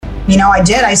I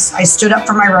did. I stood up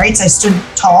for my rights. I stood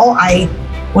tall. I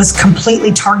was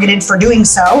completely targeted for doing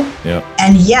so. Yeah.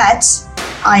 And yet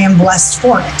I am blessed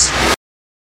for it.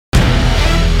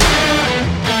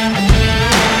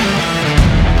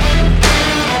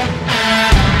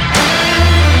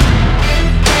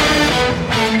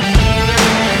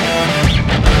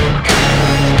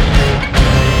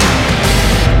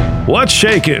 What's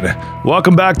shaking?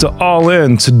 Welcome back to All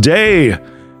In. Today,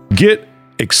 get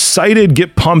excited,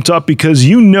 get pumped up, because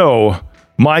you know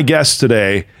my guest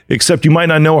today, except you might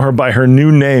not know her by her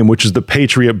new name, which is the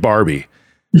Patriot Barbie.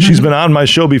 She's been on my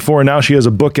show before. Now she has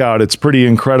a book out. It's pretty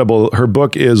incredible. Her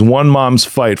book is One Mom's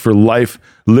Fight for Life,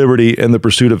 Liberty, and the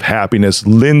Pursuit of Happiness.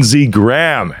 Lindsey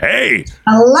Graham. Hey.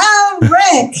 Hello,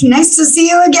 Rick. Nice to see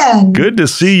you again. Good to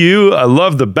see you. I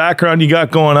love the background you got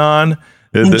going on.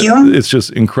 Thank you. It's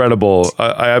just incredible.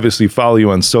 I obviously follow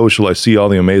you on social. I see all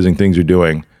the amazing things you're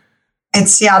doing.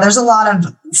 There's a lot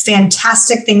of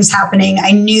fantastic things happening.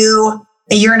 I knew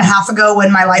a year and a half ago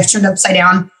when my life turned upside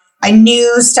down, I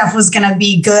knew stuff was going to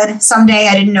be good someday.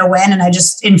 I didn't know when. And I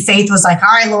just, in faith, was like, all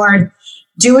right, Lord,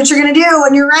 do what you're going to do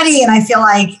when you're ready. And I feel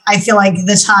like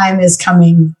the time is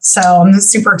coming. So I'm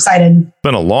super excited. It's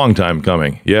been a long time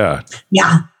coming. Yeah.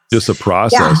 Yeah. Just a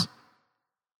process.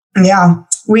 Yeah.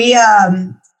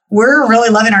 We're really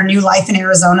loving our new life in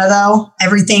Arizona, though.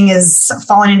 Everything is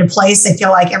falling into place. I feel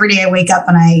like every day I wake up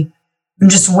and I'm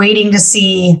just waiting to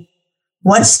see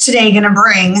what's today going to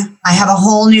bring. I have a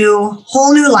whole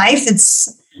new life. It's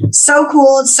so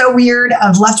cool. It's so weird.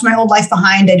 I've left my old life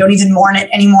behind. I don't even mourn it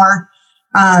anymore.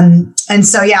 I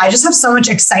just have so much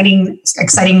exciting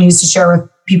news to share with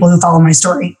people who follow my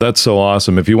story. That's so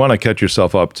awesome. If you want to catch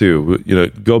yourself up too,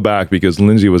 go back, because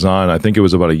Lindsey was on, I think it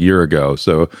was about a year ago.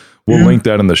 So we'll link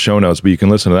that in the show notes, but you can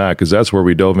listen to that, because that's where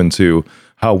we dove into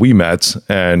how we met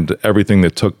and everything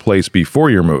that took place before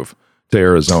your move to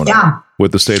Arizona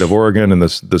with the state of Oregon and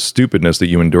the stupidness that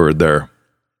you endured there.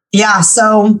 Yeah.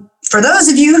 So for those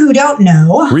of you who don't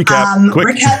know, recap,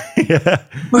 quick.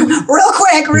 Real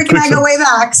quick, Rick and I go way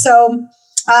back. So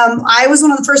I was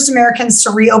one of the first Americans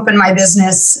to reopen my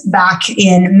business back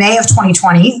in May of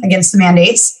 2020 against the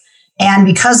mandates. And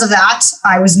because of that,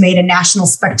 I was made a national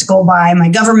spectacle by my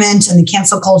government and the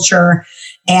cancel culture,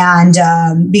 and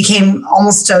became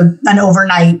almost an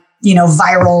overnight,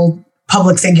 viral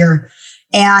public figure.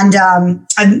 And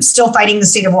I'm still fighting the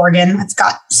state of Oregon. I've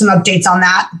got some updates on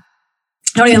that.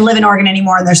 I don't even live in Oregon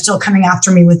anymore, and they're still coming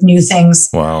after me with new things.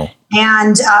 Wow.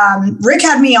 And Rick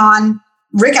had me on.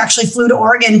 Rick actually flew to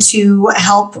Oregon to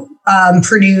help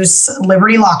produce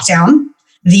Liberty Lockdown,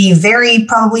 the very,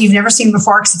 probably you've never seen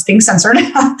before because it's being censored,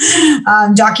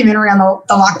 documentary on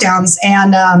the lockdowns.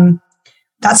 And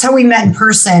that's how we met in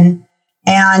person.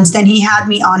 And then he had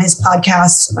me on his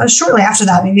podcast shortly after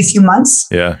that, maybe a few months.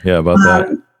 Yeah, about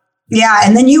that. Yeah,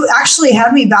 and then you actually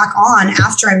had me back on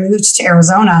after I moved to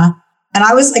Arizona. And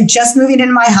I was like just moving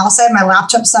into my house. I had my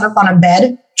laptop set up on a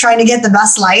bed, trying to get the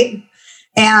best light,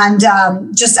 and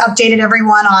just updated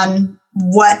everyone on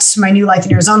what my new life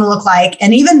in Arizona looked like.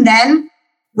 And even then,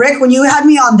 Rick, when you had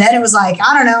me on then, it was like,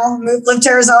 I don't know, lived to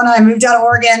Arizona. I moved out of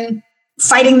Oregon,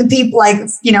 fighting the people,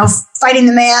 fighting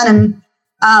the man, and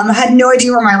I had no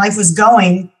idea where my life was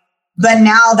going. But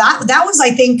now that was,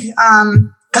 I think,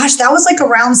 that was like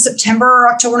around September,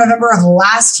 October, November of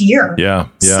last year. Yeah.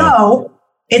 So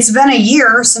it's been a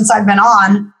year since I've been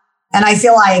on, and I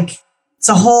feel like it's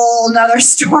a whole nother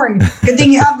story. Good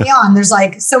thing you have me on. There's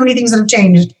like so many things that have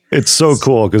changed. It's so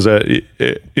cool because at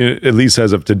least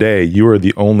as of today, you are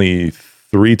the only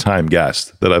 3-time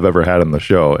guest that I've ever had on the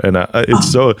show. And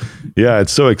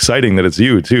it's so exciting that it's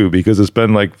you too, because it's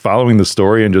been like following the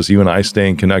story, and just you and I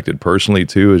staying connected personally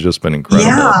too has just been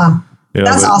incredible. Yeah.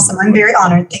 That's awesome. I'm very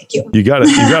honored. Thank you. You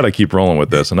gotta keep rolling with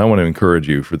this. And I want to encourage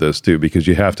you for this too, because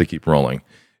you have to keep rolling.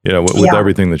 With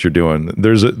everything that you're doing,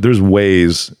 there's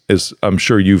ways, as I'm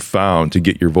sure you've found, to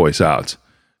get your voice out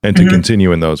and to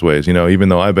continue in those ways. Even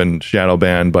though I've been shadow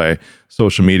banned by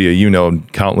social media,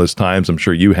 countless times, I'm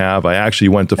sure you have. I actually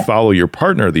went to follow your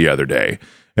partner the other day,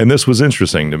 and this was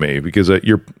interesting to me because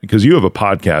you have a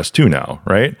podcast too now,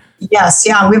 right? Yes,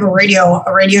 yeah, we have a radio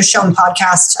show and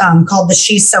podcast called the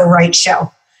She's So Right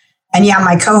Show, and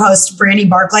my co-host Brandy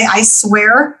Barclay. I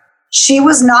swear, she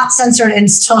was not censored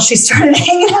until she started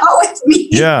hanging out with me.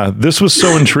 Yeah, this was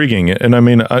so intriguing. And I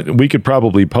mean, we could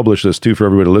probably publish this too for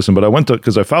everybody to listen, but I went to,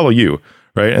 because I follow you,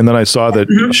 right? And then I saw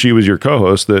that she was your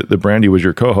co-host, that Brandy was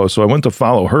your co-host. So I went to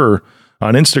follow her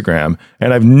on Instagram,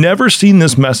 and I've never seen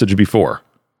this message before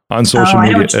on social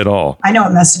media at all. I know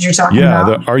what message you're talking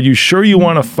about. Are you sure you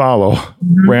want to follow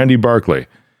Brandy Barclay?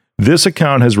 This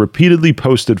account has repeatedly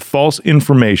posted false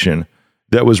information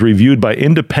that was reviewed by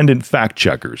independent fact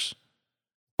checkers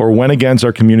or went against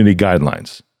our community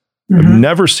guidelines. I've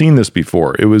never seen this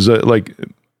before. It was like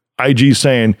IG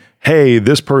saying, hey,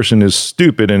 this person is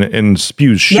stupid and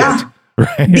spews shit. Yeah.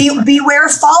 Right? Beware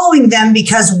following them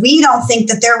because we don't think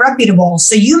that they're reputable.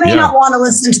 So you may not want to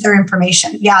listen to their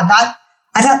information. Yeah,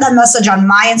 I've had that message on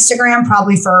my Instagram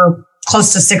probably for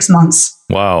close to 6 months.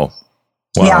 Wow.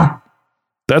 Yeah.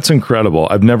 That's incredible.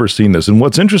 I've never seen this. And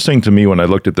what's interesting to me when I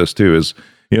looked at this too is,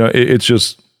 it's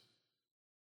just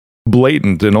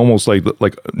blatant and almost like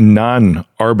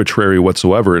non-arbitrary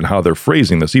whatsoever in how they're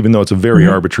phrasing this. Even though it's a very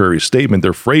arbitrary statement,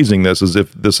 they're phrasing this as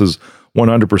if this is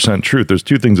 100% truth. There's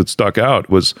two things that stuck out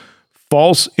was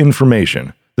false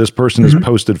information. This person has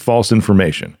posted false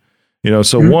information.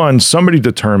 So one, somebody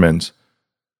determines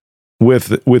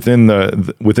within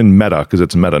Meta, because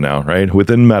it's Meta now, right?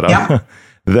 Within Meta,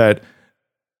 that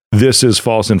this is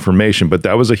false information, but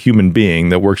that was a human being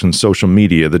that works in social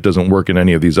media that doesn't work in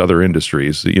any of these other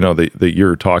industries, that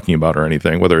you're talking about or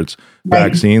anything, whether it's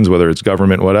vaccines, whether it's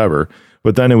government, whatever.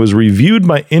 But then it was reviewed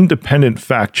by independent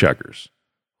fact checkers.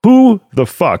 Who the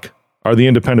fuck are the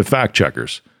independent fact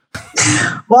checkers?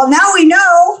 Well, now we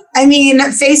know. I mean,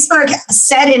 Facebook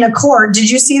said in a court, did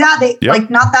you see that?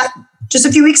 Just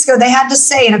a few weeks ago, they had to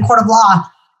say in a court of law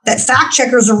that fact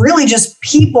checkers are really just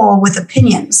people with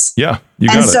opinions. Yeah.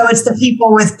 So it's the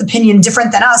people with opinion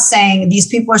different than us saying these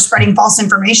people are spreading false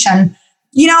information.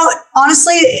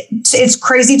 Honestly, it's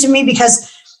crazy to me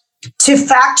because to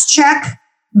fact check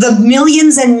the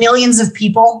millions and millions of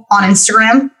people on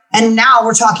Instagram, and now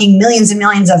we're talking millions and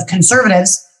millions of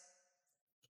conservatives,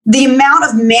 the amount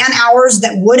of man hours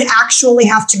that would actually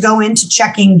have to go into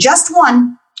checking just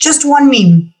one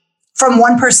meme from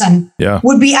one person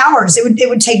would be hours. It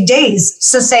would take days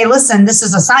to say, listen, this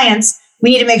is a science. We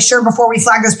need to make sure before we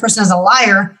flag this person as a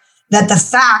liar that the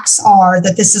facts are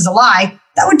that this is a lie.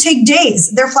 That would take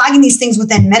days. They're flagging these things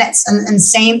within minutes and the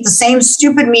same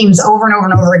stupid memes over and over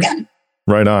and over again.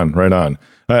 Right on.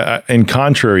 And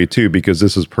contrary to, because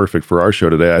this is perfect for our show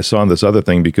today, I saw this other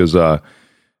thing because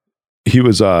he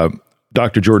was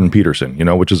Dr. Jordan Peterson,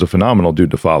 which is a phenomenal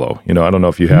dude to follow. I don't know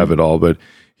if you have it all, but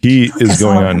he is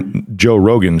going on Joe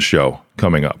Rogan's show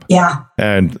coming up. Yeah.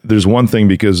 And there's one thing,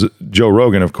 because Joe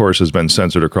Rogan, of course, has been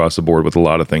censored across the board with a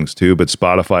lot of things too, but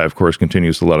Spotify, of course,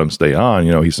 continues to let him stay on.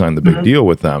 He signed the big deal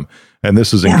with them. And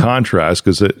this is in contrast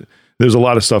because there's a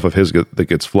lot of stuff of his that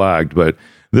gets flagged, but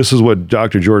this is what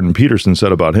Dr. Jordan Peterson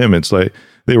said about him. It's like,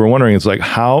 they were wondering, it's like,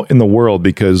 how in the world,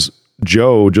 because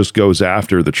Joe just goes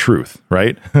after the truth,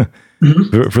 right?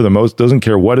 For the most, doesn't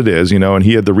care what it is, and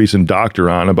he had the recent doctor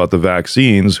on about the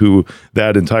vaccines who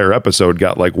that entire episode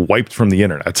got like wiped from the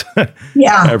internet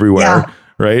everywhere.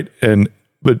 Right.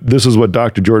 But this is what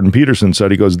Dr. Jordan Peterson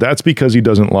said. He goes, that's because he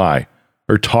doesn't lie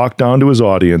or talk down to his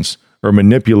audience or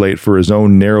manipulate for his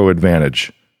own narrow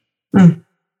advantage.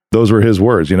 Those were his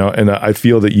words, and I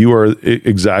feel that you are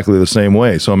exactly the same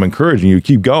way. So I'm encouraging you,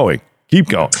 keep going.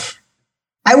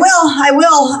 I will.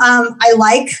 I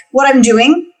like what I'm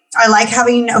doing. I like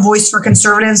having a voice for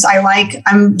conservatives.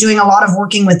 I'm doing a lot of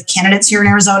working with candidates here in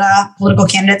Arizona, political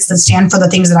candidates that stand for the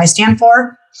things that I stand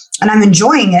for, and I'm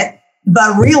enjoying it.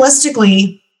 But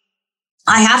realistically,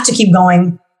 I have to keep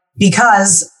going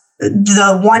because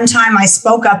the one time I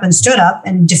spoke up and stood up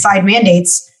and defied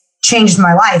mandates changed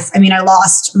my life. I mean, I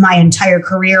lost my entire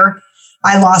career.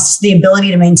 I lost the ability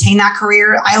to maintain that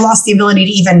career. I lost the ability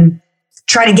to even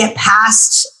try to get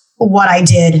past what I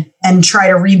did and try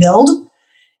to rebuild.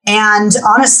 And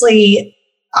honestly,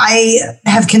 I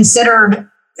have considered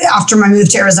after my move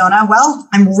to Arizona, well,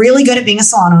 I'm really good at being a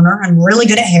salon owner. I'm really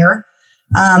good at hair.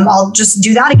 I'll just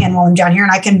do that again while I'm down here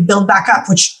and I can build back up,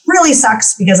 which really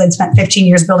sucks because I'd spent 15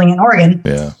 years building in Oregon.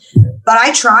 Yeah. But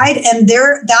I tried and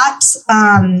that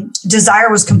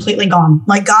desire was completely gone.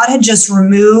 Like God had just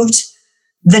removed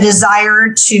the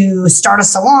desire to start a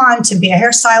salon, to be a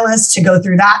hairstylist, to go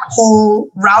through that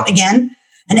whole route again.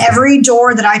 And every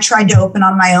door that I tried to open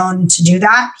on my own to do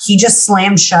that, he just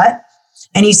slammed shut.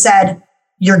 And he said,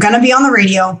 you're going to be on the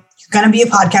radio. You're going to be a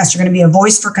podcast. You're going to be a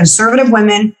voice for conservative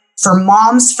women, for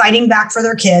moms fighting back for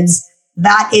their kids.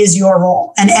 That is your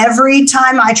role. And every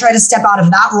time I try to step out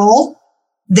of that role,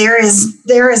 there is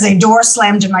a door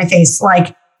slammed in my face.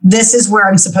 Like, this is where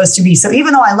I'm supposed to be. So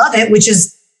even though I love it, which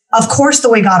is, of course, the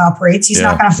way God operates, he's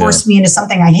not going to force me into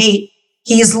something I hate.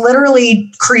 He has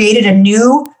literally created a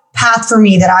new path for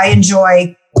me that I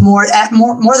enjoy more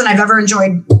than I've ever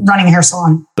enjoyed running a hair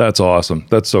salon. That's awesome.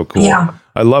 That's so cool. Yeah.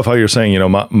 I love how you're saying,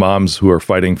 moms who are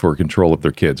fighting for control of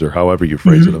their kids, or however you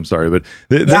phrase it. I'm sorry, but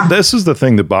this is the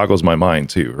thing that boggles my mind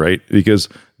too, right? Because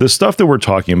the stuff that we're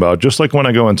talking about, just like when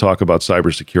I go and talk about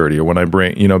cybersecurity, or when I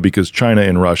bring, because China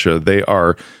and Russia, they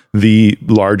are the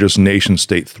largest nation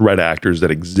state threat actors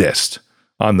that exist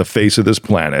on the face of this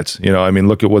planet.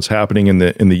 Look at what's happening in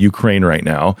the Ukraine right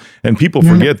now. And people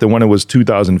forget that when it was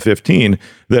 2015,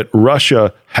 that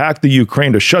Russia hacked the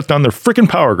Ukraine to shut down their freaking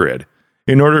power grid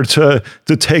in order to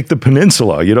take the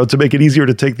peninsula, to make it easier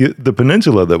to take the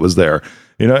peninsula that was there.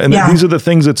 These are the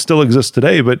things that still exist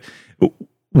today. But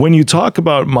when you talk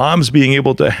about moms being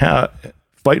able to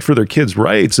fight for their kids'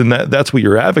 rights, and that's what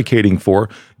you're advocating for,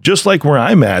 just like where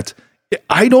I'm at,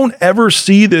 I don't ever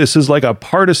see this as like a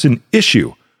partisan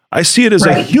issue. I see it as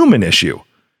a human issue,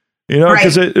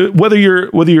 because whether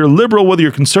you're liberal, whether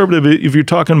you're conservative, if you're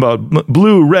talking about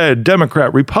blue, red,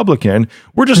 Democrat, Republican,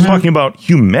 we're just talking about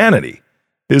humanity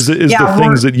is the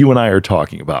things that you and I are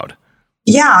talking about.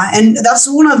 Yeah. And that's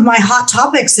one of my hot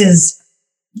topics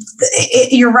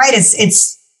you're right.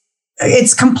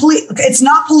 It's complete. It's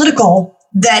not political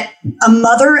that a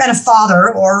mother and a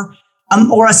father or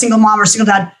a single mom or a single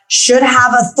dad should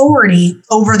have authority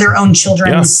over their own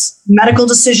children's medical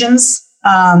decisions,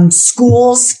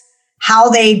 schools, how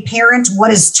they parent,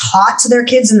 what is taught to their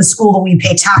kids in the school that we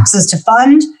pay taxes to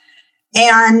fund.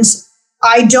 And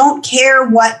I don't care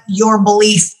what your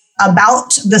belief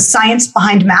about the science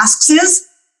behind masks is.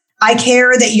 I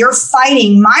care that you're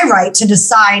fighting my right to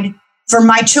decide for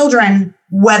my children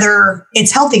whether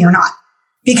it's healthy or not.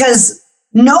 Because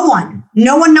no one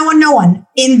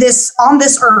on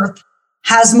this earth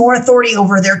has more authority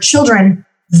over their children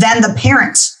than the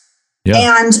parent.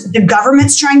 Yeah. And the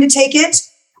government's trying to take it.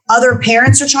 Other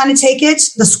parents are trying to take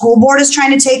it. The school board is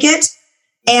trying to take it.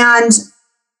 And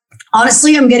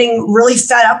honestly, I'm getting really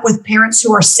fed up with parents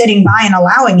who are sitting by and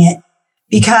allowing it,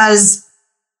 because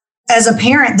as a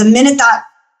parent, the minute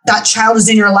that child is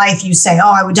in your life, you say,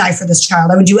 oh, I would die for this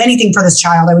child. I would do anything for this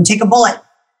child. I would take a bullet.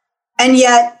 And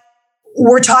yet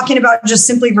we're talking about just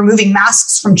simply removing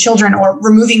masks from children, or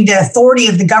removing the authority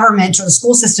of the government or the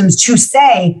school systems to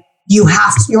say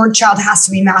your child has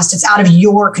to be masked. It's out of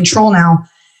your control now.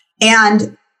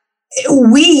 And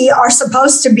we are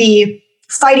supposed to be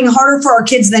fighting harder for our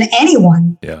kids than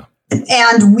anyone. Yeah.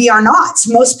 And we are not.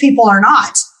 Most people are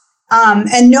not.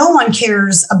 And no one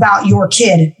cares about your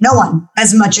kid. No one,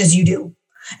 as much as you do.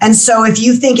 And so if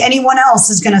you think anyone else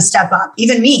is going to step up,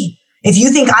 even me, if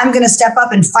you think I'm going to step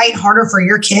up and fight harder for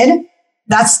your kid,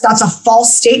 that's a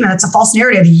false statement. That's a false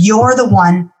narrative. You're the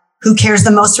one who cares the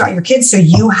most about your kids. So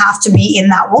you have to be in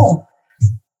that role.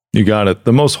 You got it.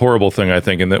 The most horrible thing, I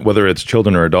think, and that whether it's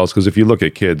children or adults, because if you look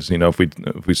at kids,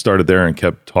 if we started there and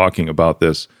kept talking about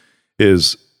this,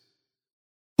 is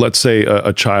let's say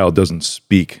a child doesn't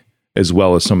speak as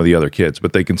well as some of the other kids,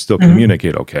 but they can still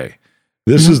communicate okay.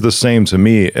 This is the same to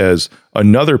me as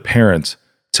another parent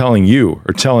telling you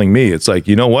or telling me, it's like,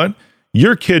 you know what?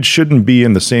 Your kid shouldn't be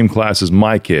in the same class as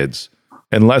my kids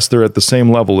unless they're at the same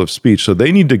level of speech. So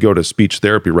they need to go to speech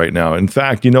therapy right now. In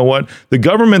fact, you know what? The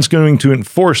government's going to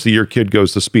enforce that your kid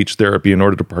goes to speech therapy in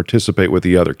order to participate with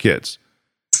the other kids.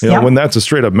 When that's a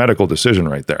straight up medical decision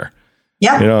right there.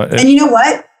 Yeah. And you know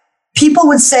what? People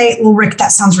would say, well, Rick,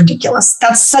 that sounds ridiculous.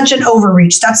 That's such an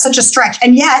overreach. That's such a stretch.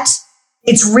 And yet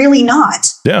it's really not.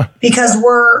 Yeah. Because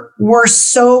we're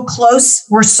so close.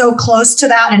 We're so close to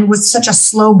that, and with such a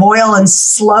slow boil and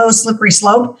slow, slippery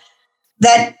slope,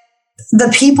 that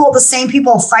the same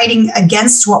people fighting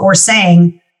against what we're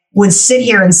saying would sit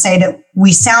here and say that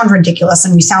we sound ridiculous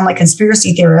and we sound like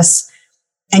conspiracy theorists.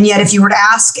 And yet if you were to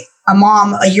ask a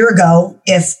mom a year ago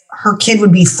if her kid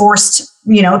would be forced,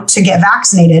 to get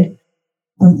vaccinated,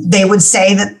 they would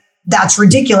say that that's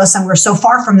ridiculous and we're so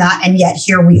far from that. And yet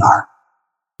here we are.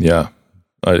 Yeah,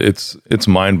 it's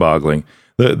mind-boggling.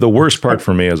 The worst part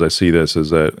for me as I see this is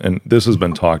that, and this has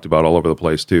been talked about all over the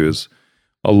place too, is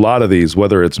a lot of these,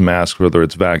 whether it's masks, whether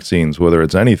it's vaccines, whether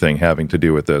it's anything having to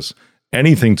do with this,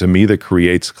 anything to me that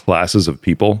creates classes of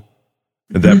people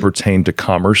that pertain to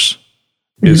commerce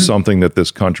is something that this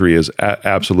country is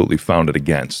absolutely founded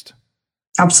against.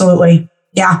 Absolutely.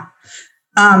 Yeah.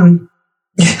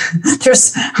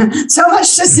 There's so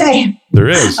much to say. There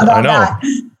is. I know. That.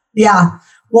 Yeah.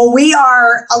 Well, we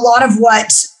are a lot of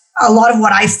what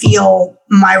I feel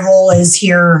my role is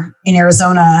here in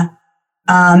Arizona.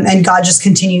 And God just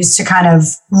continues to kind of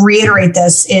reiterate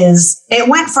this is it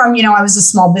went from, I was a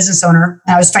small business owner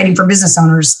and I was fighting for business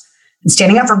owners and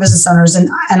standing up for business owners. And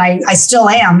I still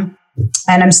am,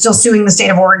 and I'm still suing the state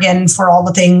of Oregon for all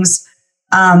the things.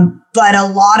 But a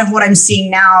lot of what I'm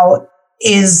seeing now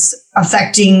is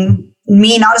affecting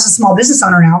me, not as a small business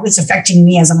owner now, it's affecting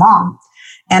me as a mom.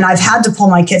 And I've had to pull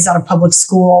my kids out of public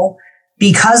school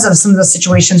because of some of the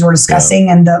situations we're discussing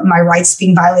and my rights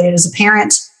being violated as a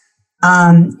parent.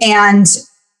 And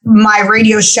my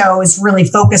radio show is really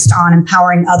focused on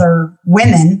empowering other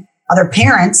women, other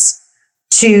parents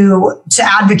to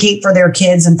advocate for their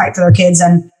kids and fight for their kids.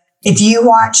 And if you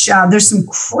watch, there's some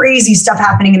crazy stuff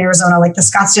happening in Arizona, like the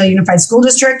Scottsdale Unified School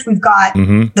District. We've got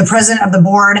the president of the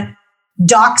board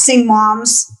doxing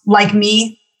moms like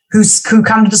me who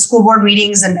come to the school board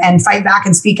meetings and fight back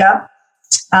and speak up,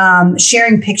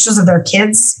 sharing pictures of their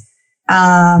kids. They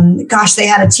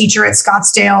had a teacher at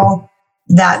Scottsdale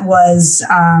that was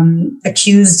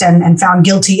accused and found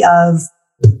guilty of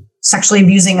sexually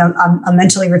abusing a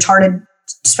mentally retarded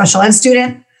special ed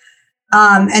student.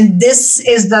 And this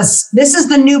is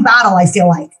the new battle, I feel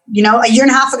like. You know, a year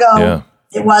and a half ago,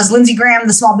 it was Lindsey Graham,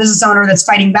 the small business owner, that's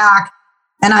fighting back.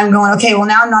 And I'm going, okay, well,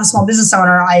 now I'm not a small business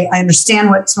owner. I understand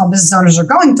what small business owners are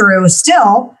going through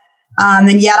still.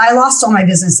 And yet I lost all my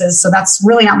businesses. So that's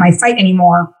really not my fight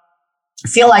anymore. I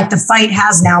feel like the fight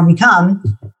has now become,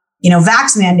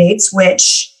 vax mandates,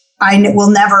 which I will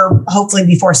never hopefully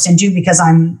be forced into because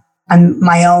I'm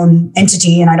my own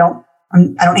entity and I don't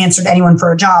answer to anyone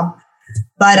for a job.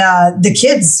 But the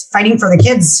kids, fighting for the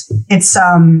kids, it's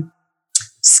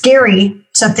scary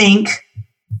to think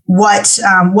what's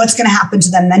going to happen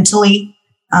to them mentally,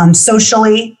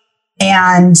 socially,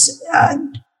 and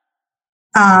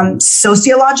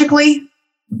sociologically,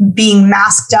 being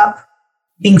masked up,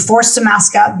 being forced to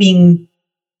mask up, being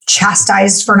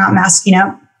chastised for not masking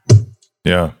up.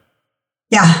 Yeah.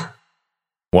 Yeah.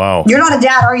 Wow. You're not a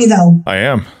dad, are you, though? I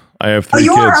am. I have 3 kids.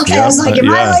 Oh, you are? Okay. I was like, am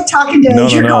I like talking to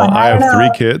No. I have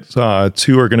 3 kids.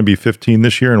 2 are going to be 15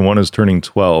 this year and 1 is turning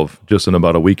 12 just in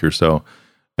about a week or so.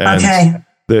 And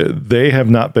they have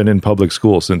not been in public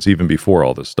school since even before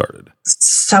all this started.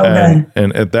 So good.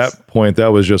 And at that point, that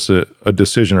was just a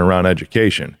decision around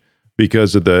education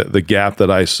because of the gap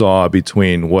that I saw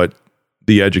between what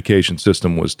the education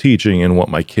system was teaching and what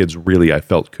my kids really, I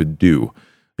felt, could do.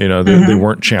 They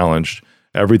weren't challenged.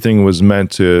 Everything was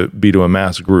meant to be to a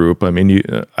mass group. I mean,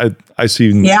 I've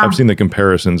seen the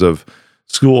comparisons of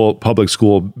public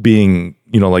school being,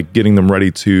 like getting them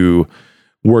ready to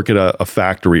work at a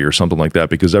factory or something like that,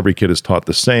 because every kid is taught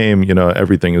the same,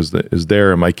 everything is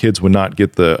there. And my kids would not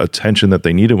get the attention that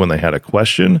they needed when they had a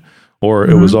question, or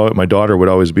it was my daughter would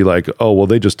always be like, oh, well,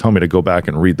 they just tell me to go back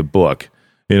and read the book.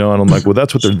 And I'm like, well,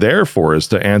 that's what they're there for, is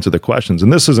to answer the questions.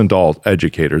 And this isn't all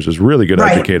educators. There's really good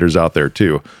educators out there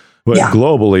too. But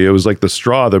globally, it was like the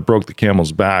straw that broke the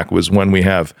camel's back was when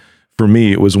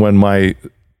it was when my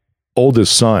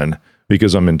oldest son,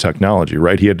 because I'm in technology,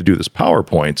 right? He had to do this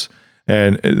PowerPoints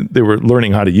and they were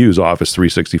learning how to use Office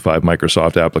 365,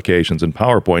 Microsoft applications and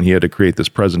PowerPoint. He had to create this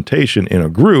presentation in a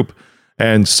group,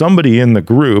 and somebody in the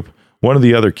group, one of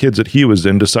the other kids that he was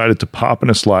in, decided to pop in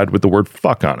a slide with the word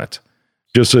fuck on it.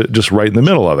 Just right in the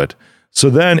middle of it. So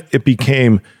then it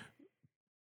became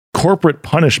corporate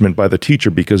punishment by the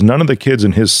teacher because none of the kids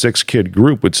in his 6-kid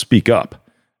group would speak up,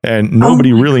 and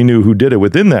nobody really knew who did it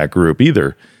within that group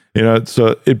either.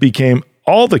 So it became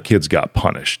all the kids got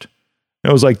punished. And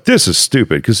I was like, this is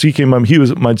stupid, because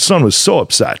my son was so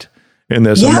upset in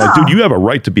this. I'm like, dude, you have a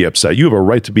right to be upset. You have a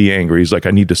right to be angry. He's like,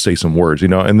 I need to say some words,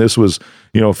 and this was,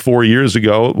 4 years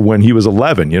ago when he was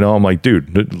 11, I'm like,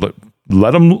 dude,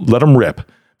 let them rip,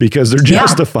 because they're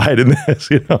justified in this,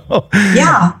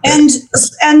 Yeah. And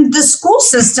the school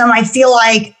system, I feel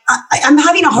like I'm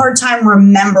having a hard time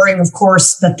remembering, of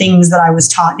course, the things that I was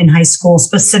taught in high school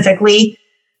specifically.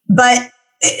 But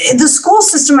the school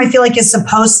system, I feel like,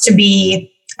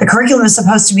 the curriculum is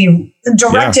supposed to be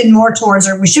directed more towards,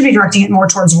 or we should be directing it more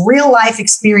towards, real life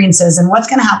experiences and what's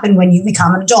going to happen when you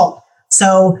become an adult.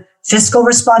 So fiscal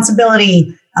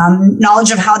responsibility,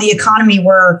 knowledge of how the economy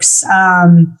works,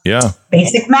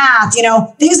 basic math,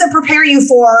 things that prepare you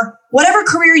for whatever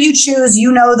career you choose,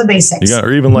 the basics. Yeah,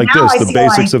 or even like now, the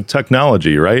basics of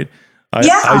technology, right?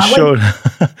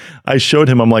 I showed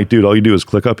him, I'm like, dude, all you do is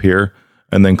click up here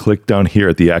and then click down here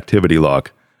at the activity log,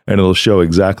 and it'll show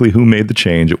exactly who made the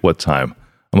change at what time.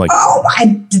 I'm like,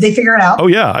 did they figure it out? Oh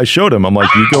yeah, I showed him. I'm like,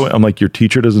 I'm like, your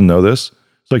teacher doesn't know this?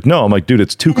 It's like, no. I'm like, dude,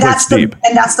 it's 2 clicks deep.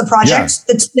 And that's the project.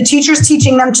 Yeah. The teacher's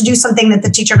teaching them to do something that the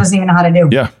teacher doesn't even know how to do.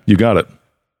 Yeah, you got it.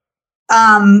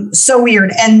 So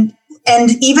weird. And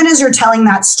even as you're telling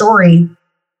that story,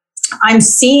 I'm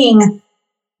seeing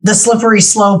the slippery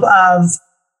slope of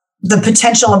the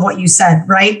potential of what you said,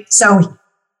 right? So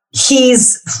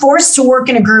he's forced to work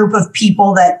in a group of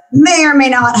people that may or may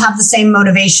not have the same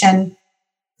motivation,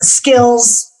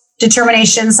 skills,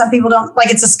 determination. Some people don't. Like,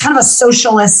 it's this kind of a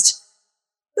socialist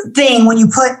thing when you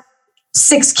put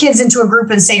 6 kids into a group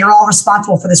and say you're all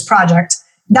responsible for this project.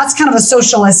 That's kind of a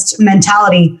socialist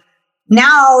mentality.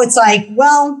 Now it's like,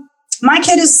 well, my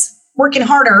kid is working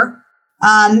harder.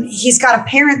 He's got a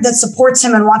parent that supports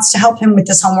him and wants to help him with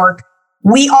this homework.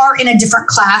 We are in a different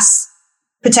class,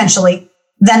 potentially,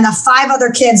 than the 5 other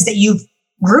kids that you've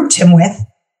grouped him with,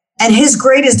 and his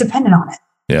grade is dependent on it.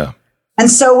 Yeah.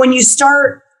 And so when you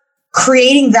start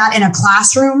creating that in a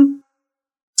classroom,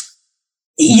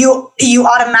 you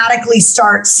automatically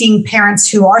start seeing parents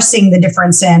who are seeing the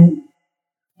difference in,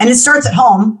 and it starts at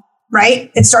home,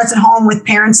 right? It starts at home with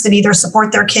parents that either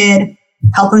support their kid,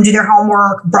 help them do their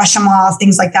homework, brush them off,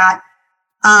 things like that.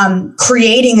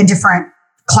 Creating a different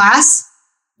class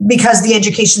because the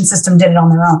education system did it on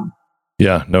their own.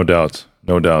 Yeah, no doubts.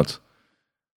 No doubts.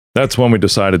 That's when we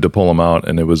decided to pull them out,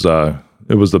 and it was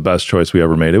the best choice we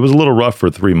ever made. It was a little rough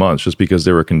for 3 months just because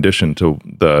they were conditioned to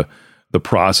the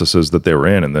processes that they were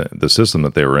in and the system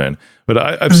that they were in. But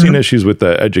I've seen issues with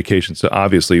the education, so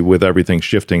obviously with everything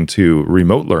shifting to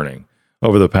remote learning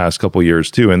over the past couple of years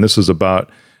too. And this is about,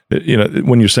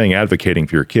 when you're saying advocating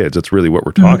for your kids, that's really what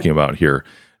we're talking about here.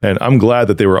 And I'm glad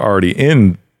that they were already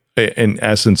in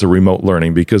essence, a remote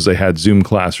learning because they had Zoom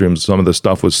classrooms. Some of the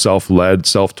stuff was self-led,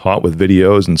 self-taught with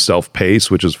videos and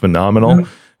self-paced, which is phenomenal.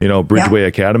 Bridgeway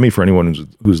Academy, for anyone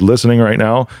who's listening right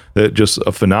now, that just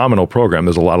a phenomenal program.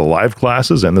 There's a lot of live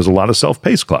classes and there's a lot of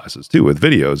self-paced classes too with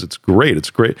videos. It's great.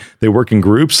 It's great. They work in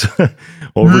groups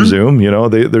over Zoom.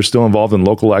 They're still involved in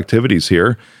local activities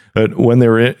here. But when they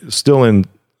were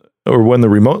when the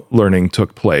remote learning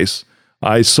took place,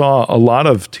 I saw a lot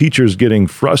of teachers getting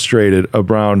frustrated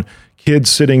around kids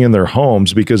sitting in their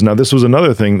homes because now this was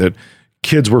another thing that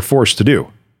kids were forced to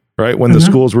do, right? When the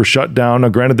schools were shut down, now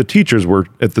granted the teachers were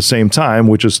at the same time,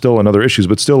 which is still another issue,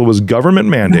 but still it was government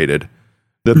mandated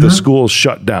that the schools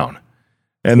shut down.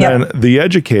 And then the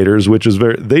educators, which is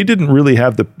they didn't really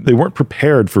they weren't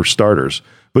prepared for starters.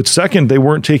 But second, they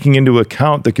weren't taking into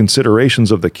account the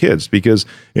considerations of the kids because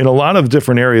in a lot of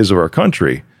different areas of our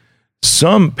country,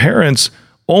 some parents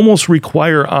almost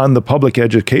require on the public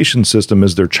education system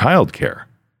as their childcare.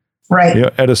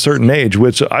 Right. At a certain age,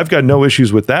 which I've got no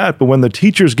issues with that. But when the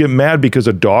teachers get mad because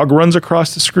a dog runs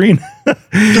across the screen, and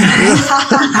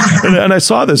I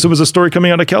saw this, it was a story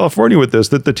coming out of California with this,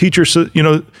 that the teacher,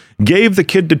 gave the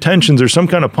kid detentions or some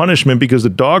kind of punishment because the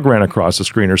dog ran across the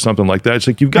screen or something like that. It's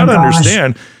like, you've got to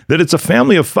understand that it's a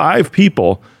family of 5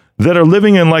 people that are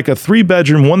living in like a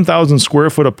 3-bedroom, 1,000 square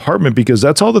foot apartment because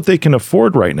that's all that they can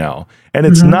afford right now. And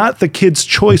it's not the kid's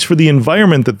choice for the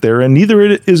environment that they're in, neither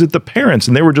is it the parents.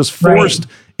 And they were just forced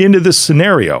into this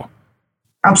scenario.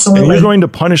 Absolutely. And you're going to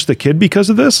punish the kid because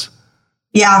of this?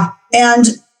 Yeah. And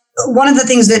one of the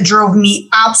things that drove me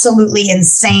absolutely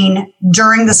insane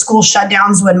during the school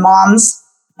shutdowns when moms,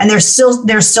 and they're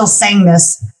still saying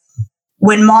this,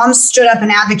 when moms stood up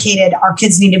and advocated our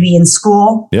kids need to be in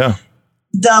school. Yeah.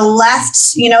 The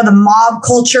left, the mob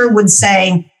culture would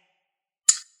say,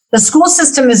 the school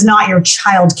system is not your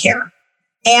childcare.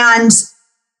 And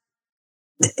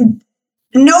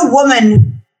no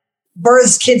woman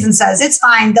births kids and says, it's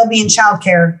fine, they'll be in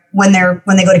childcare when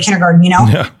they go to kindergarten,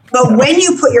 Yeah. But when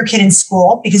you put your kid in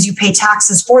school, because you pay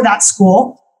taxes for that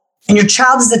school, and your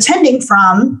child is attending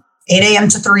from 8 a.m.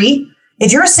 to 3,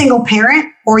 if you're a single parent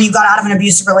or you got out of an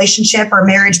abusive relationship or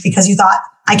marriage because you thought,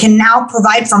 I can now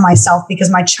provide for myself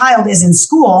because my child is in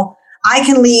school, I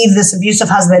can leave this abusive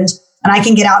husband and I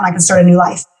can get out and I can start a new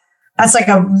life. That's like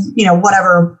a,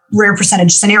 whatever rare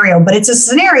percentage scenario, but it's a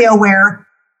scenario where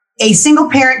a single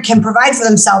parent can provide for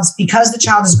themselves because the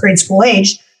child is grade school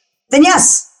age. Then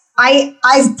yes,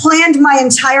 I've planned my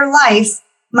entire life,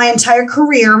 my entire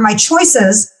career, my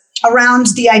choices around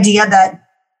the idea that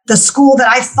the school that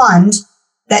I fund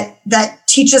that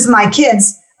teaches my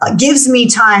kids gives me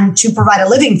time to provide a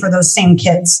living for those same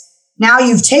kids. Now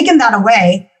you've taken that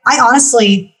away. I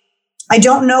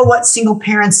don't know what single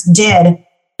parents did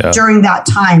during that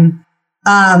time.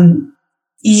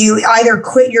 You either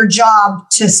quit your job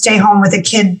to stay home with a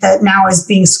kid that now is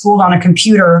being schooled on a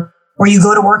computer, or you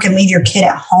go to work and leave your kid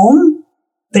at home.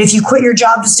 But if you quit your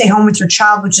job to stay home with your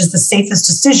child, which is the safest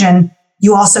decision,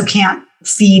 you also can't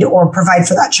feed or provide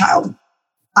for that child.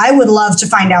 I would love to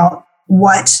find out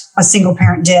what a single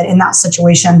parent did in that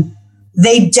situation.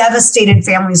 They devastated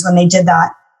families when they did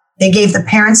that. They gave the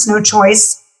parents no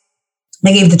choice.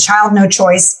 They gave the child no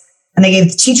choice, and they gave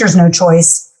the teachers no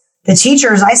choice. The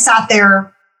teachers, I sat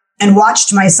there and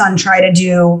watched my son try to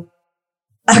do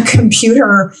a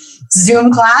computer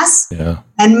Zoom class. Yeah.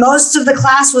 And most of the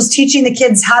class was teaching the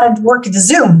kids how to work the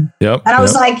Zoom. Yep. And I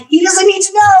was like, he doesn't need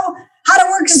to know how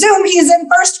to work Zoom. He is in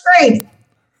first grade.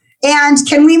 And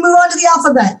can we move on to the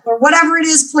alphabet or whatever it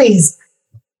is, please?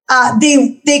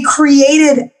 They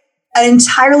created an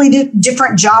entirely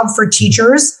different job for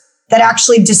teachers that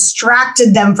actually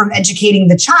distracted them from educating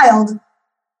the child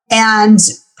and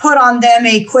put on them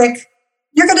a quick,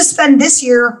 you're going to spend this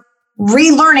year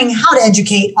relearning how to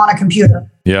educate on a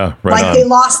computer. Yeah, right. Like they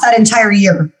lost that entire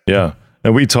year. Yeah.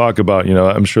 And we talk about,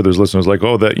 I'm sure there's listeners like,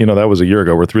 oh, that, that was a year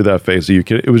ago. We're through that phase.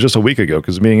 It was just a week ago,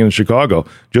 because being in Chicago,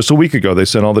 just a week ago, they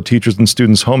sent all the teachers and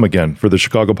students home again for the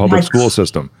Chicago public school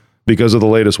system because of the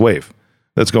latest wave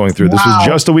that's going through. Wow. This was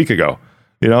just a week ago,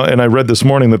 and I read this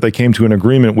morning that they came to an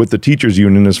agreement with the teachers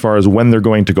union as far as when they're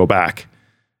going to go back.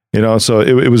 So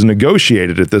it was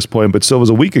negotiated at this point, but still was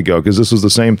a week ago, because this was the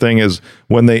same thing as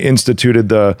when they instituted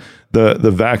the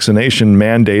vaccination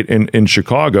mandate in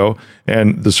Chicago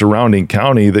and the surrounding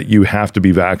county, that you have to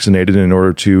be vaccinated in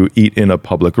order to eat in a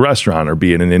public restaurant or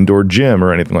be in an indoor gym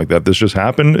or anything like that. This just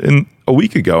happened a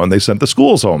week ago, and they sent the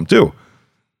schools home too.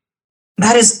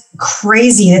 That is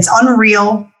crazy. It's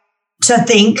unreal to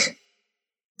think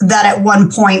that at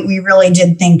one point we really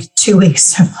did think 2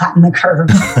 weeks to flatten the curve.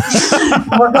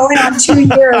 We're going on 2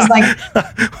 years. Like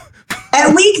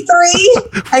at week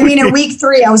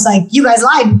three, I was like, you guys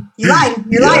lied. You lied.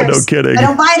 You're liars. No kidding. I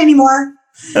don't buy it anymore.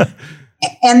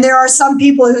 And there are some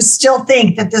people who still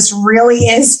think that this really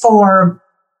is for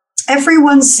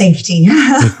everyone's safety.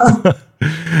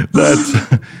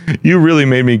 You really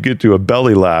made me get to a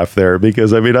belly laugh there,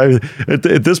 because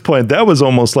at this point, that was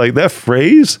almost like that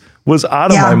phrase was out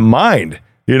of my mind.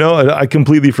 I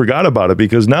completely forgot about it,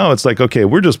 because now it's like, okay,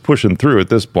 we're just pushing through at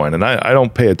this point, and I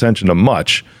don't pay attention to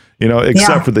much,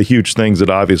 except for the huge things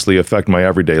that obviously affect my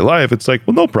everyday life. It's like,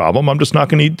 well, no problem. I'm just not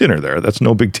going to eat dinner there. That's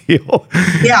no big deal.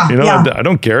 I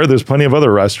don't care. There's plenty of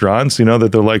other restaurants, that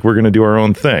they're like, we're going to do our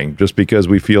own thing just because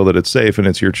we feel that it's safe and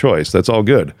it's your choice. That's all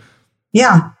good.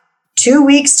 Yeah. 2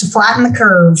 weeks to flatten the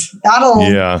curve. That'll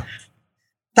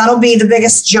be the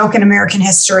biggest joke in American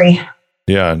history.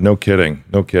 Yeah, no kidding.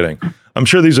 No kidding. I'm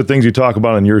sure these are things you talk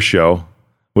about on your show,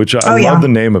 which I love the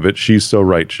name of it. She's So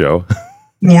Right Show.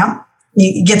 Yeah.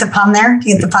 You get the pun there? Do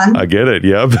you get the pun? I get it.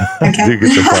 Yep. Okay. You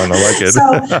get the pun. I like it.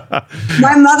 So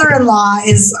my mother-in-law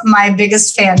is my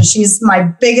biggest fan. She's my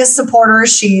biggest supporter.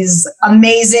 She's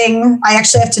amazing. I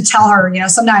actually have to tell her,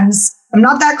 sometimes I'm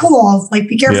not that cool. Like,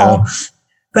 be careful. Yeah.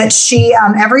 But she,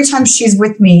 every time she's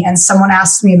with me and someone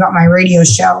asks me about my radio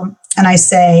show, and I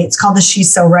say, it's called the She's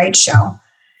So Right Show,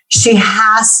 she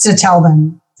has to tell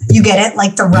them, you get it?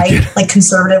 Like the right, like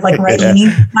conservative, like right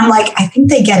leaning. I'm like, I think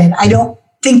they get it. I don't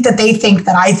think that they think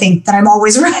that I think that I'm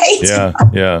always right. Yeah.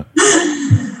 Yeah.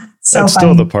 So that's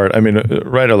still the part.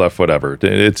 Right or left, whatever.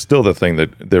 It's still the thing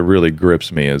that really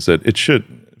grips me, is that it should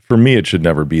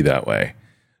never be that way.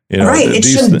 Right. It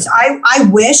shouldn't. I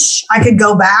wish I could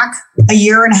go back a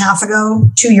year and a half ago,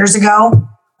 2 years ago.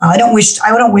 I don't wish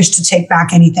to take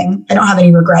back anything. I don't have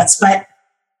any regrets, but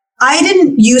I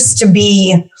didn't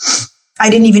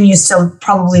even used to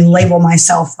probably label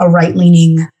myself a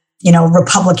right-leaning,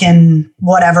 Republican,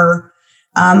 whatever.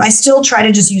 I still try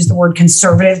to just use the word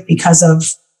conservative because of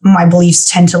my beliefs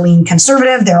tend to lean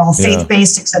conservative. They're all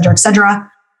faith-based, et cetera, et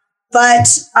cetera. But,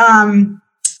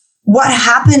 what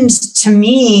happened to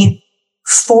me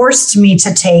forced me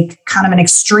to take kind of an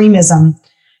extremism,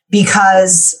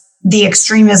 because the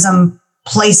extremism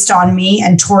placed on me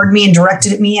and toward me and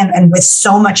directed at me and with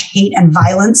so much hate and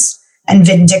violence and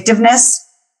vindictiveness,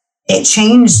 it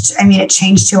changed. It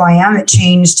changed who I am. It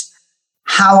changed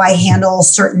how I handle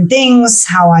certain things,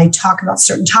 how I talk about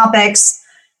certain topics.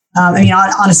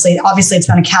 Honestly, obviously it's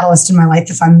been a catalyst in my life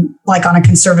if I'm like on a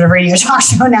conservative radio talk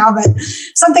show now, but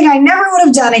something I never would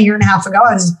have done a year and a half ago.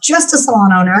 I was just a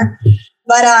salon owner,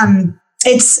 but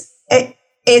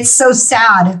it's so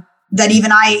sad that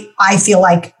even I feel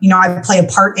like, I play a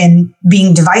part in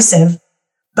being divisive,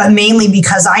 but mainly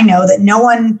because I know that no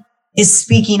one is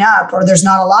speaking up, or there's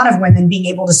not a lot of women being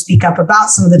able to speak up about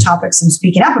some of the topics I'm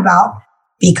speaking up about,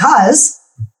 because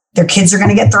their kids are going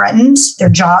to get threatened, they're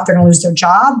going to lose their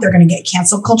job, they're going to get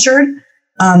cancel cultured.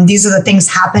 These are the things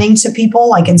happening to people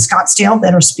like in Scottsdale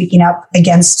that are speaking up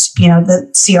against,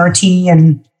 the CRT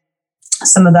and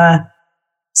some of the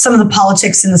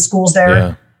politics in the schools there.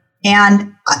 Yeah.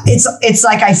 And it's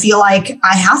like, I feel like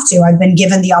I have to. I've been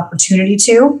given the opportunity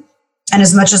to. And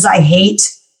as much as I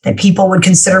hate that people would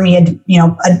consider me a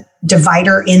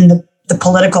divider in the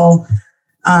political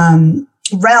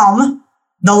realm,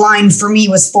 the line for me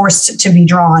was forced to be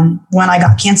drawn when I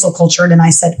got cancel cultured, and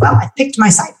I said, well, I picked my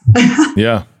side.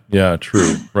 Yeah,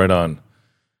 true. Right on.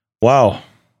 Wow.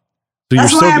 So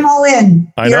that's why I'm all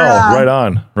in. I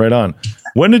know. Right on.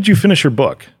 When did you finish your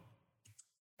book?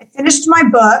 I finished my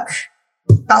book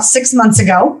about 6 months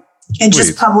ago. It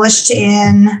just published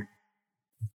in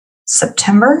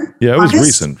September. Yeah, it was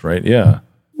recent, right? Yeah.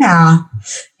 Yeah.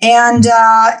 And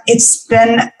it's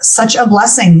been such a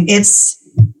blessing.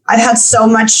 I've had so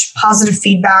much positive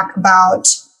feedback about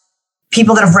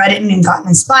people that have read it and gotten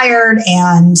inspired.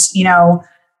 And,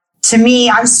 to me,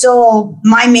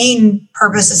 my main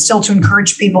purpose is still to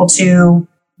encourage people to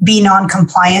be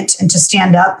non-compliant and to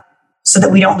stand up so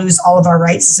that we don't lose all of our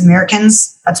rights as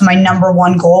Americans. That's my number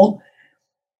one goal.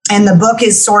 And the book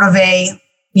is sort of I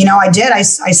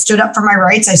stood up for my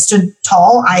rights. I stood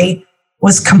tall. I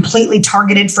was completely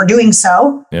targeted for doing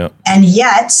so. Yeah. And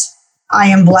yet I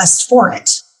am blessed for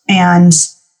it. And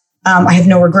I have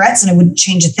no regrets and I wouldn't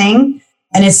change a thing.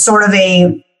 And it's sort of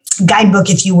a guidebook,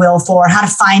 if you will, for how to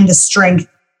find the strength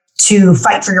to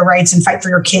fight for your rights and fight for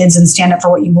your kids and stand up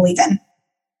for what you believe in.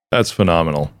 That's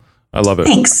phenomenal. I love it.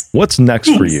 Thanks. What's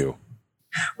next for you?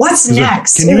 What's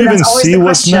next? Can you even see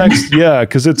what's next? Yeah,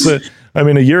 because a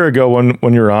year ago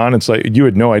when you were on, it's like you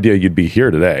had no idea you'd be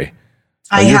here today.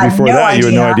 I had no idea. You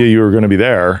had no idea you were going to be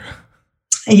there.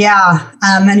 Yeah.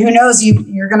 And who knows,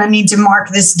 you're going to need to mark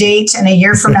this date and a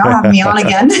year from now, have me on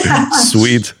again.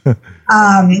 Sweet.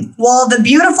 Well, the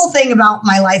beautiful thing about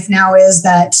my life now is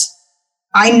that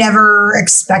I never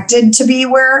expected to be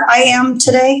where I am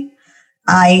today.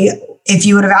 If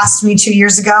you would have asked me 2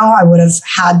 years ago, I would have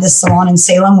had this salon in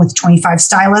Salem with 25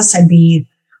 stylists. I'd be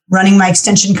running my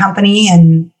extension company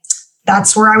and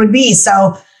that's where I would be.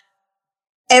 So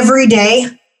every day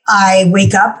I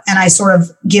wake up and I sort of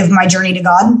give my journey to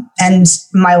God and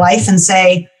my life and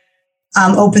say,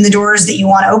 open the doors that you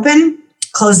want to open,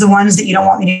 close the ones that you don't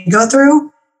want me to go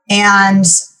through. And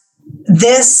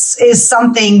this is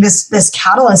something, this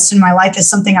catalyst in my life is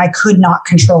something I could not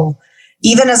control.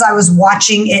 Even as I was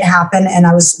watching it happen and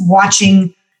I was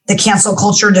watching the cancel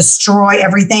culture destroy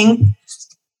everything,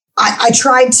 I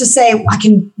tried to say, I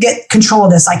can get control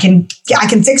of this. I can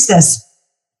fix this.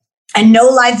 And no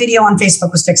live video on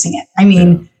Facebook was fixing it.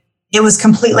 It was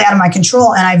completely out of my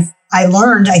control. And I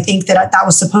learned, I think that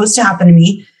was supposed to happen to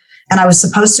me. And I was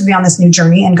supposed to be on this new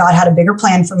journey and God had a bigger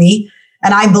plan for me.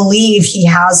 And I believe he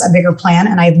has a bigger plan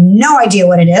and I have no idea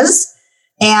what it is.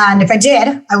 And if I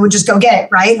did, I would just go get it,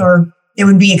 right? Or it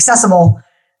would be accessible.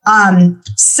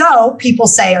 So people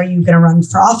say, are you going to run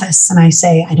for office? And I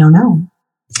say, I don't know.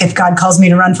 If God calls me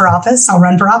to run for office, I'll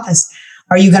run for office.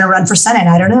 Are you going to run for Senate?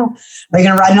 I don't know. Are you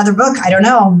going to write another book? I don't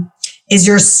know. Is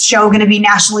your show going to be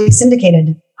nationally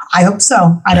syndicated? I hope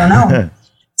so. I don't know.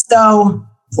 So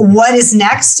what is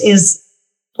next is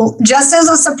just as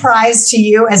a surprise to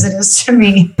you as it is to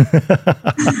me.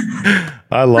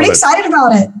 I love it. Pretty excited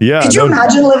about it. Yeah. Could you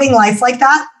imagine living life like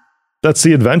that? That's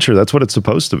the adventure. That's what it's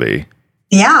supposed to be.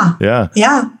 Yeah. Yeah.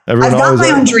 Yeah. Everyone I've got my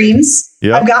own dreams.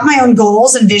 Yep. I've got my own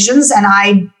goals and visions, and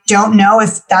I don't know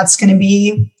if that's going to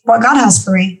be what God has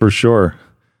for me. For sure.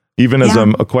 Even as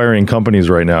I'm acquiring companies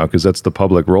right now, because that's the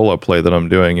public roll-up play that I'm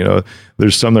doing,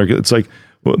 there's some that it's like,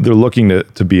 they're looking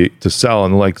to sell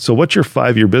and like, so what's your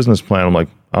 5-year business plan? I'm like,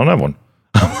 I don't have one.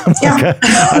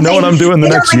 I know what I'm doing the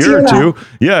next year or two.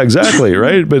 Yeah, exactly.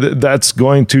 Right. But that's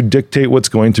going to dictate what's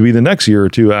going to be the next year or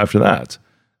two after that.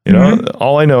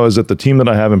 All I know is that the team that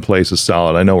I have in place is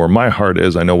solid. I know where my heart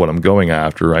is. I know what I'm going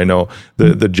after. I know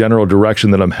the general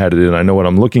direction that I'm headed in. I know what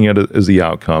I'm looking at as the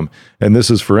outcome. And this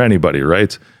is for anybody,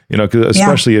 right? 'Cause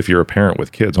especially if you're a parent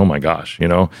with kids, oh my gosh,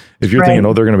 if you're thinking,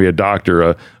 they're going to be a doctor,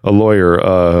 a lawyer,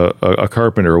 a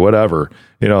carpenter, or whatever,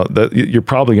 that you're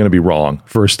probably going to be wrong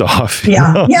first off.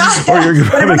 Yeah.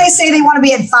 Whatever they say they want to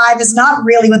be at 5 is not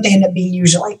really what they end up being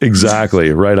usually.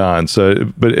 Exactly. Right on. So,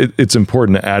 but it's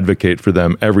important to advocate for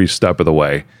them every step of the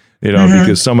way,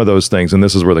 because some of those things, and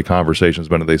this is where the conversation's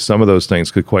been today, some of those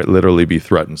things could quite literally be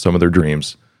threatened. Some of their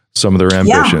dreams, some of their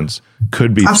ambitions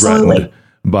could be threatened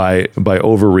by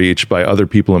overreach, by other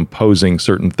people imposing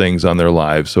certain things on their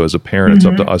lives. So as a parent, it's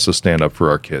up to us to stand up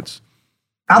for our kids.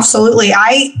 Absolutely.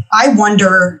 I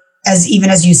wonder,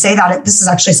 even as you say that, this is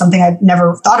actually something I've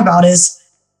never thought about, is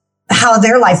how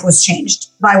their life was changed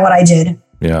by what I did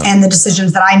and the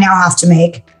decisions that I now have to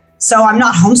make. So I'm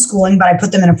not homeschooling, but I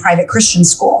put them in a private Christian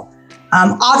school.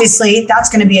 Obviously, that's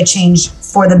going to be a change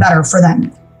for the better for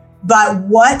them. But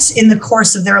what in the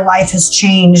course of their life has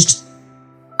changed?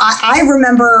 I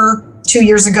remember 2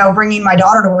 years ago bringing my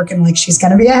daughter to work and like, she's going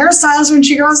to be a hairstylist when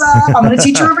she grows up. I'm going to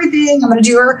teach her everything. I'm going to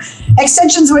do her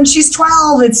extensions when she's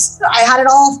 12. I had it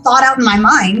all thought out in my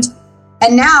mind.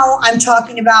 And now I'm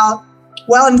talking about,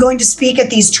 I'm going to speak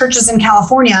at these churches in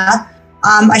California.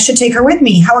 I should take her with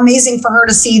me. How amazing for her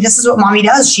to see this is what mommy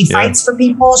does. She fights for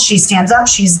people. She stands up.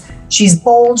 She's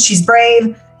bold. She's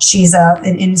brave. She's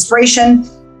an inspiration.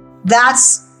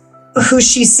 That's who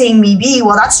she's seeing me be.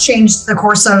 Well, that's changed the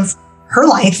course of her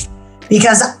life,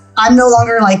 because I'm no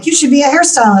longer like, you should be a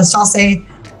hairstylist. I'll say,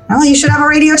 well, you should have a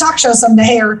radio talk show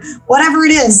someday, or whatever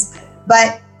it is.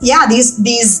 But yeah, these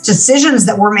decisions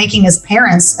that we're making as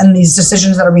parents, and these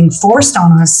decisions that are being forced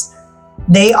on us,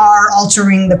 they are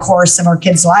altering the course of our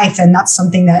kids' life. And that's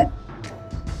something that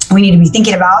we need to be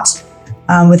thinking about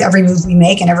with every move we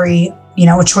make, and every,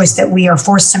 a choice that we are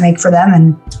forced to make for them,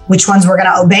 and which ones we're going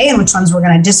to obey and which ones we're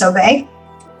going to disobey.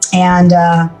 And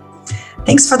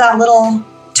thanks for that little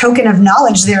token of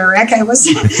knowledge there, Rick.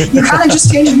 You kind of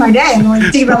just changed my day. I'm going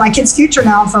to think about my kids' future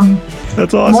now from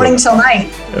That's awesome. Morning till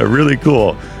night. Really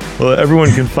cool. Well,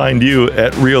 everyone can find you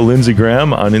at Real Lindsey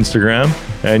Graham on Instagram,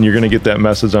 and you're going to get that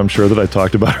message, I'm sure, that I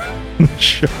talked about on the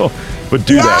show. But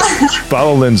do that.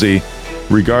 Follow Lindsey,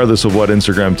 regardless of what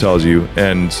Instagram tells you,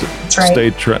 and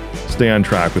stay on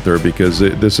track with her, because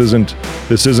this isn't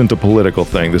a political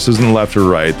thing. This isn't left or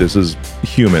right. This is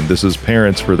human. This is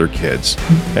parents for their kids.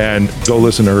 And go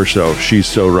listen to her show. She's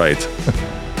so right.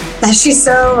 She's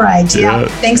so right. Yeah.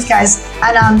 Thanks, guys.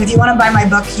 And if you want to buy my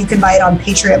book, you can buy it on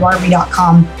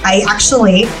patriotbarbie.com. I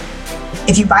actually,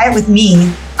 if you buy it with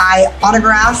me, I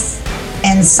autograph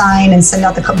and sign and send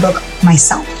out the book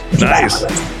myself. Nice.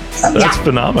 That's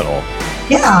phenomenal.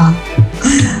 Yeah.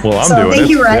 Well, I'm doing it.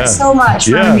 Thank you, Rick, so much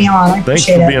for having me on. I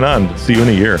appreciate it. Thanks for being on. See you in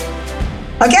a year.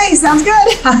 Okay, sounds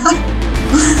good.